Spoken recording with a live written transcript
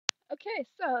Okay,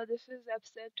 so this is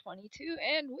episode 22,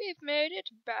 and we've made it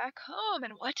back home.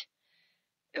 And what?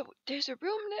 Oh, there's a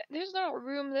room there? There's not a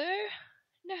room there.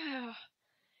 No,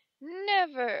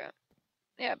 never.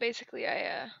 Yeah, basically,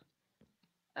 I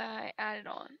added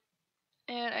on,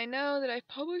 and I know that I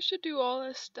probably should do all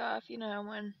this stuff, you know,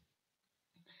 when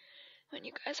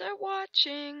you guys are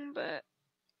watching, but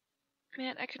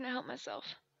man, I couldn't help myself.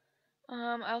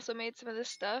 I also made some of this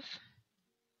stuff.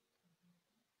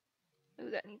 Ooh,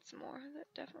 that needs some more.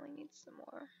 That definitely needs some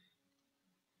more.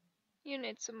 You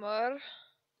need some more.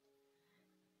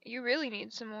 You really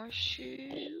need some more.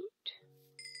 Shoot.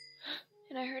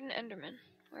 And I heard an Enderman.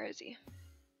 Where is he?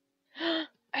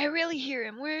 I really hear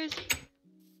him. Where is he?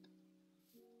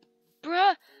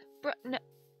 Bruh. No.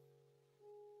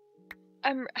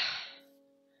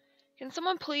 Can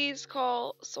someone please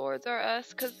call Swords R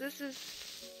Us? Cause this is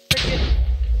freaking.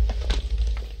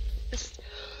 This is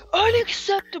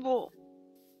unacceptable.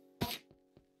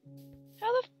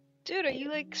 How the dude? Are you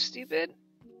like stupid?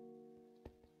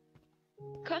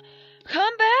 Come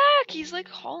back! He's like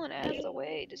hauling ass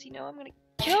away. Does he know I'm gonna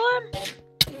kill him?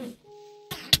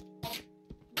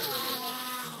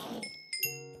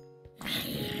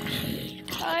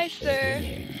 Bye, sir.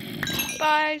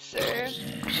 Bye, sir.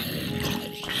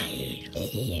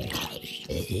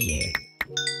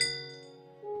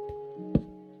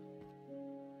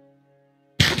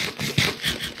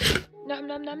 Num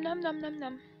num num num num num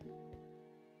num.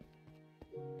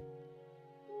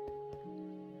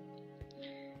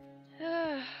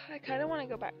 I kind of want to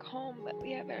go back home, but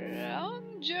we have a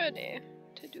long journey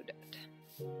to do that.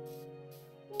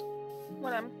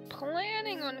 What I'm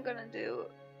planning on gonna do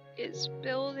is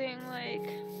building like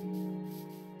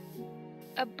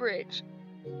a bridge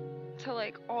to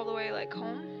like all the way like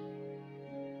home,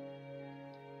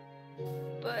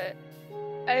 but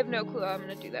I have no clue how I'm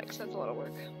gonna do that because that's a lot of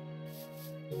work.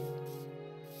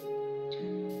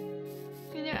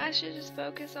 You know, I should just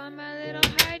focus on my little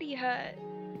hidey hut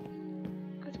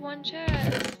with one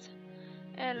chest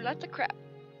and lots of crap.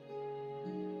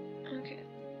 Okay,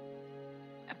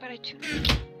 but I do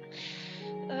need.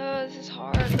 This is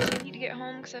hard. I need to get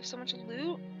home because I have so much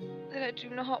loot that I do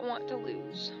not want to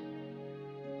lose.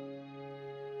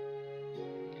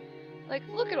 Like,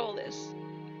 look at all this.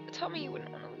 Tell me you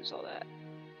wouldn't want to lose all that.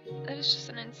 That is just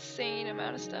an insane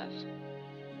amount of stuff.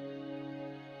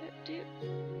 Dude.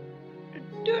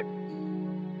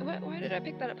 Why did I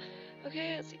pick that up?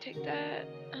 Okay, let's see, take that.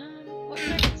 What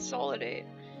can I consolidate?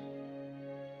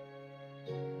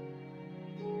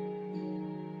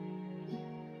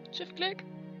 Shift click.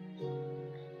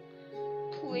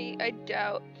 Please, I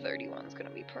doubt 31's gonna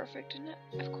be perfect, and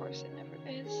of course it never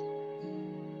is.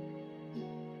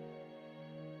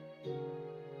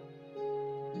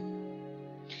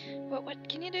 But what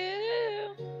can you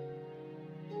do?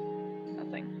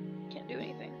 Nothing. Can't do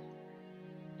anything.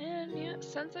 And yeah,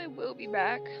 since I will be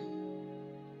back,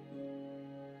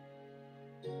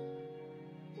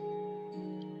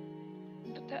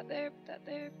 put that there, put that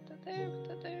there, put that there, put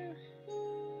that there,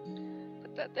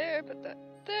 put that there, put that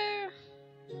there,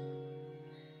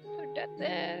 put that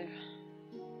there.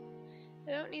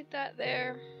 I don't need that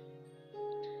there.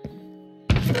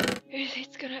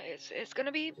 It's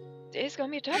gonna be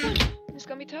a tough one. It's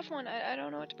gonna be a tough one. I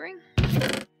don't know what to bring.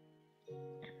 I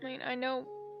mean, I know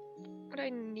what I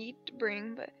need to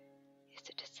bring, but is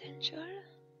it essential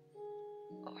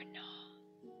or not?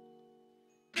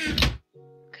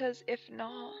 Because if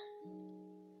not,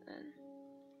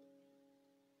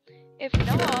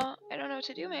 I don't know what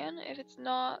to do, man. If it's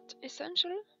not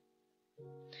essential,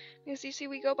 because you see,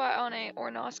 we go by on a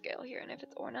or not scale here, and if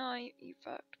it's or not, you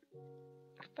fucked.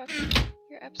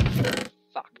 You're absolutely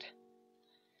fucked.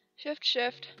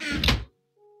 Shift.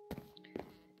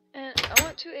 And I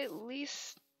want to at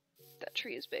least, that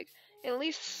tree is big, at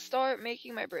least start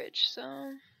making my bridge,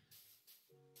 so.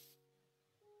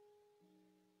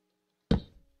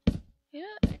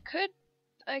 Yeah,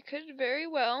 I could very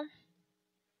well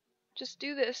just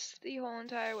do this the whole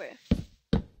entire way.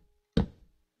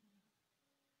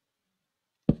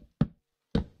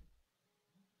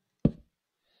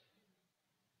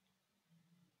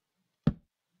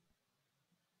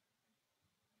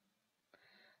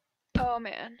 Oh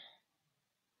man.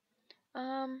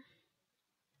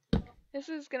 This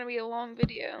is gonna be a long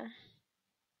video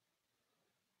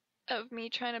of me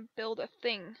trying to build a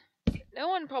thing. No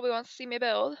one probably wants to see me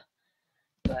build,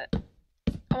 but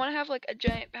I want to have like a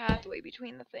giant pathway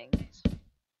between the things.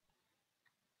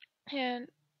 And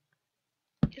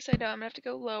yes, I know I'm gonna have to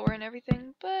go lower and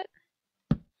everything, but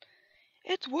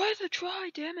it's worth a try,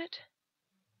 damn it.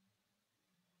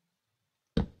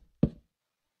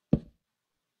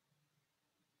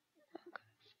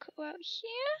 go out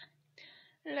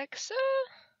here. Like so.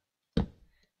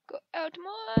 Go out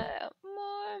more, out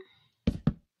more.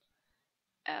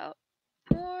 Out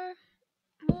more,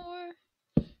 more.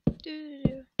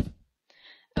 Do.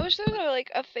 I wish there was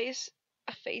like a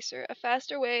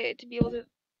faster way to be able to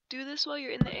do this while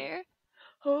you're in the air.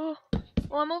 Oh,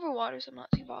 well, I'm over water, so I'm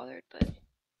not too bothered, but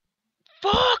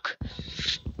fuck!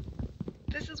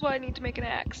 This is why I need to make an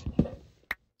axe.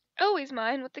 Always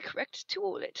mine with the correct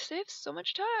tool. It saves so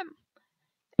much time.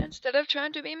 Instead of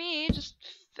trying to be me, just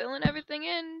filling everything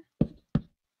in.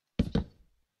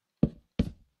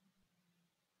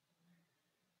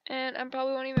 And I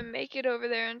probably won't even make it over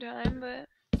there in time, but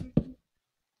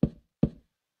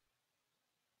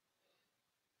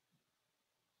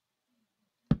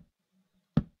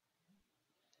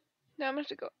now I'm gonna have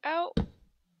to go out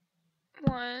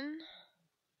one,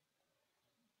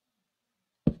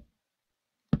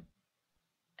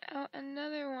 out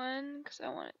another one, because I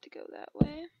want it to go that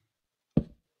way.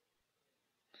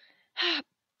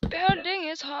 Building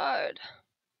is hard.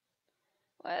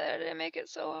 Why did they make it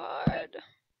so hard?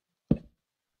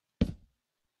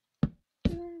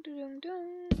 Dun, dun,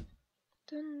 dun,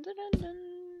 dun, dun, dun,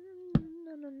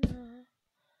 dun, dun, dun.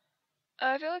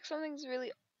 I feel like something's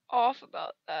really off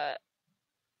about that.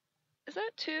 Is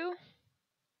that 2?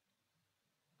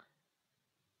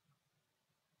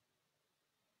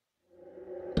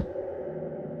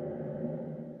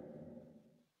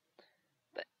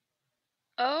 But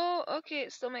oh, okay,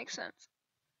 it still makes sense.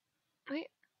 Wait.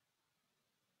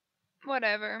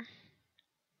 Whatever.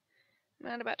 I'm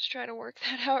not about to try to work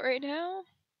that out right now.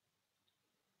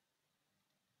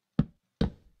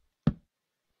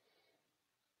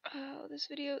 Oh, this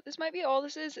might be all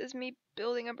this is me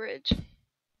building a bridge.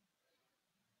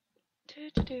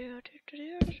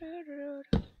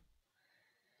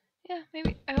 Yeah,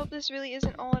 maybe, I hope this really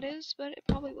isn't all it is, but it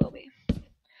probably will be.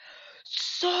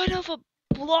 Son of a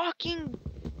block.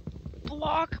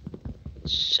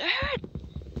 Shit!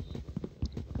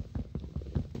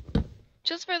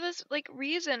 Just for this, like,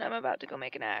 reason I'm about to go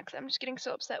make an axe. I'm just getting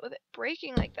so upset with it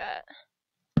breaking like that.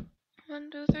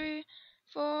 1, 2, 3,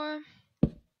 4,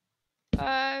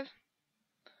 5.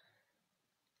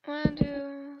 1,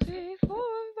 2, 3, 4,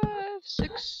 5,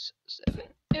 6, 7,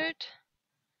 8,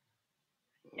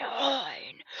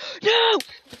 9. No!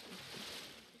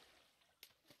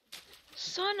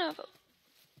 Son of a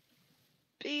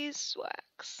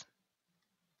beeswax.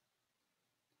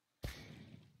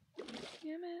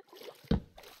 Damn it.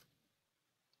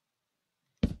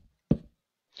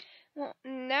 Well,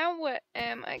 now what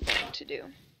am I going to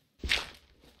do?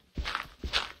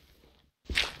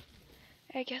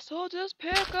 I guess I'll just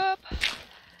pick up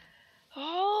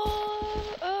all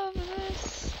of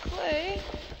this clay.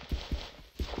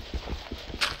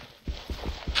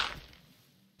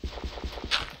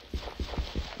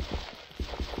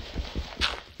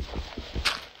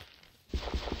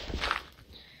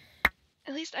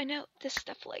 At least I know this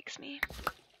stuff likes me.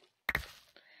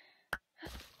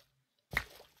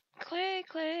 Clay,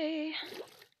 clay.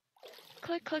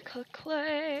 Clay, clay, clay,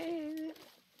 clay.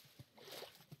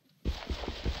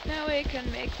 Now we can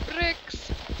make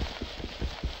bricks.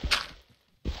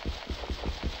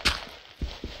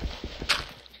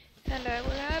 And I will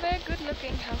have a good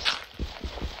looking house.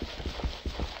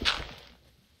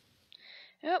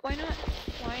 Yeah, why not?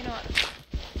 Why not?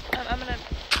 I'm gonna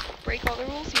break all the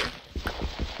rules here.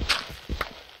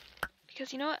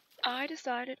 Because you know what? I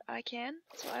decided I can,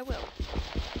 so I will.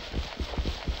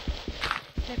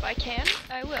 And if I can,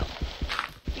 I will.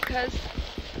 Because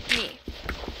me.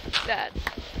 That's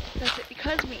it.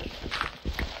 Because me.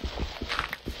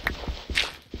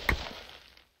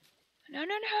 No,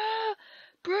 no, no!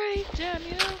 Breathe, damn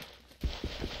you!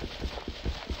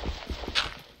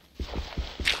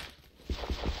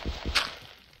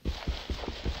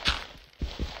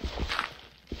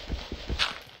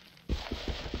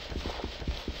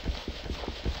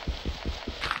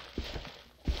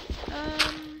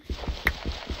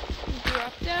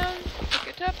 Drop down, pick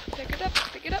it up, pick it up,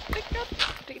 pick it up, pick it up,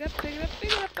 pick it up, pick it up,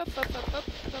 pick it up, up.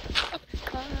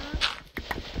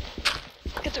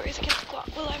 It's a race against the clock.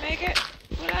 Will I make it?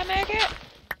 Will I make it?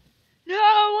 No,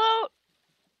 I won't!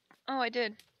 Oh, I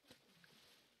did.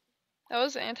 That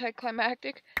was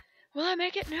anticlimactic. Will I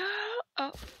make it? No!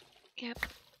 Oh, yep.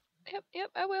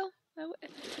 Yep, I will.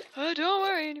 Oh, don't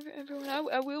worry, everyone.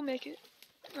 I will make it.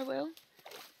 I will.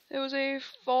 There was a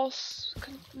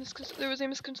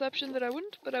misconception that I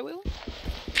wouldn't, but I will.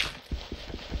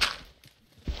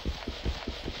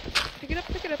 Pick it up,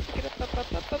 pick it up, pick it up,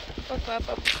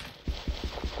 up.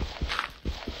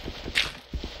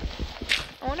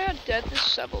 I wonder how dead this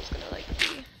shovel's gonna, like,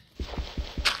 be.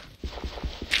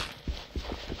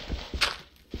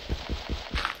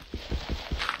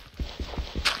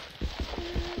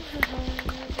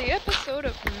 episode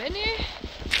of Mini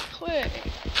Clay.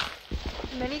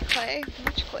 Mini Clay?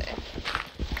 Much clay.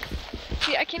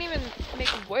 See, I can't even make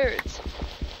words.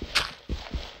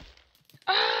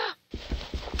 Ah!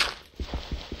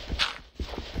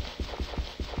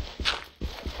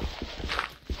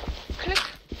 Click.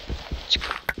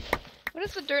 What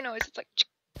is the dirt noise? It's like.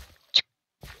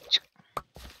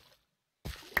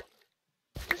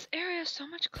 This area is so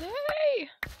much clay.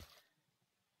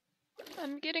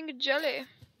 I'm getting jelly.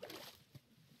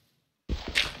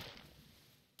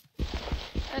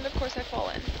 And of course I fall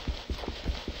in.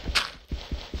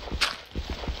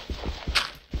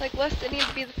 Like, lest it needs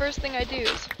to be the first thing I do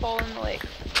is fall in the lake.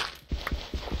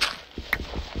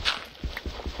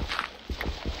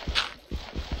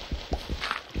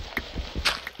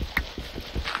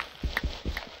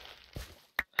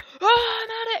 Oh, I'm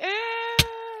out of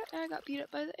air! I got beat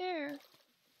up by the air.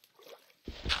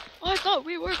 Oh, I thought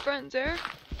we were friends, air.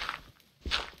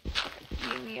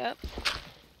 Beating me up.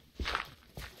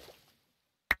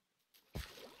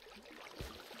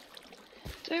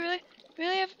 Do I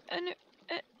really have a new...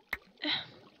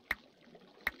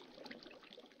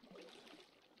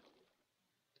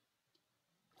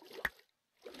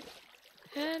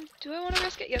 And do I want to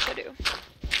risk it? Yes, I do.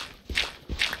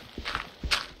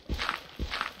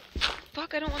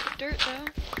 Fuck, I don't want the dirt, though.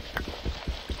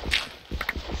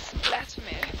 This is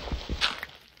blasphemy.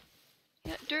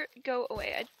 Yeah, dirt, go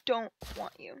away. I don't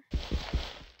want you.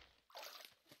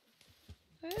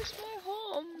 Where's my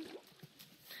home?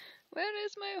 Where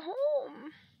is my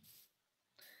home?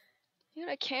 You know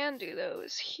what I can do, though,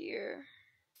 is here.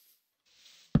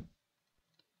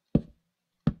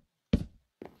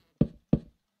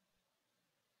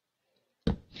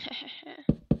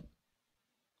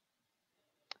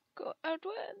 Go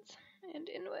outwards, and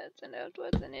inwards, and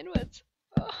outwards, and inwards.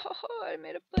 Oh, I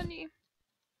made a bunny.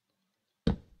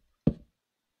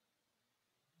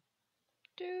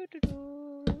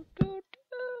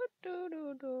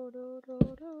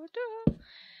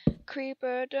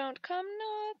 Creeper, don't come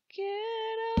knock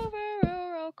it over,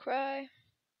 or I'll cry.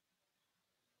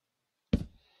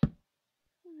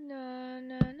 No,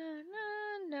 no, no,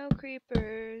 no, no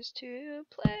creepers to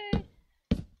play.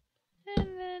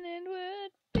 And then it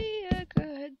would be a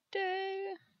good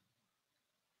day.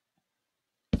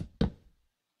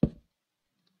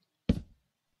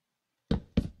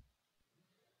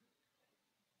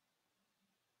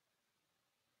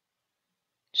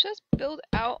 Just build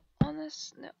out on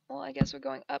this. No, well, I guess we're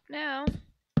going up now.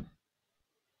 I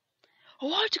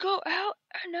want to go out,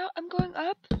 and now I'm going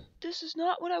up. This is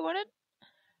not what I wanted.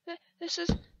 This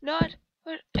is not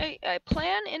what I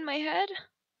plan in my head.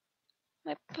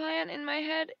 My plan in my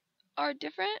head are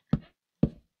different.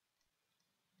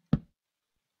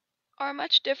 Are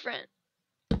much different.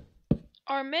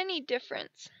 Are many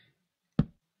difference.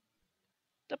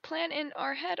 The plan in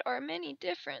our head are many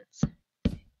difference.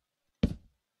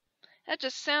 That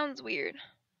just sounds weird.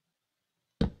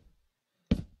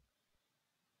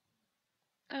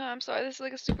 I'm sorry, this is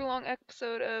like a super long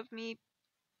episode of me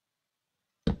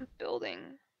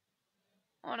building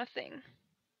on a thing.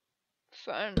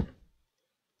 Fun.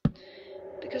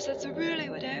 Because that's really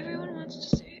what everyone wants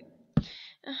to see.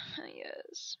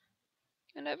 Yes.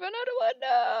 And I've run out of wood.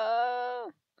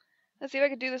 No! Let's see if I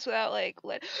can do this without like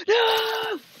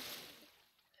No!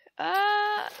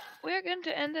 We're going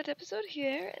to end that episode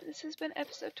here. This has been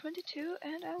episode 22,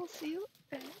 and I will see you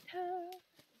later.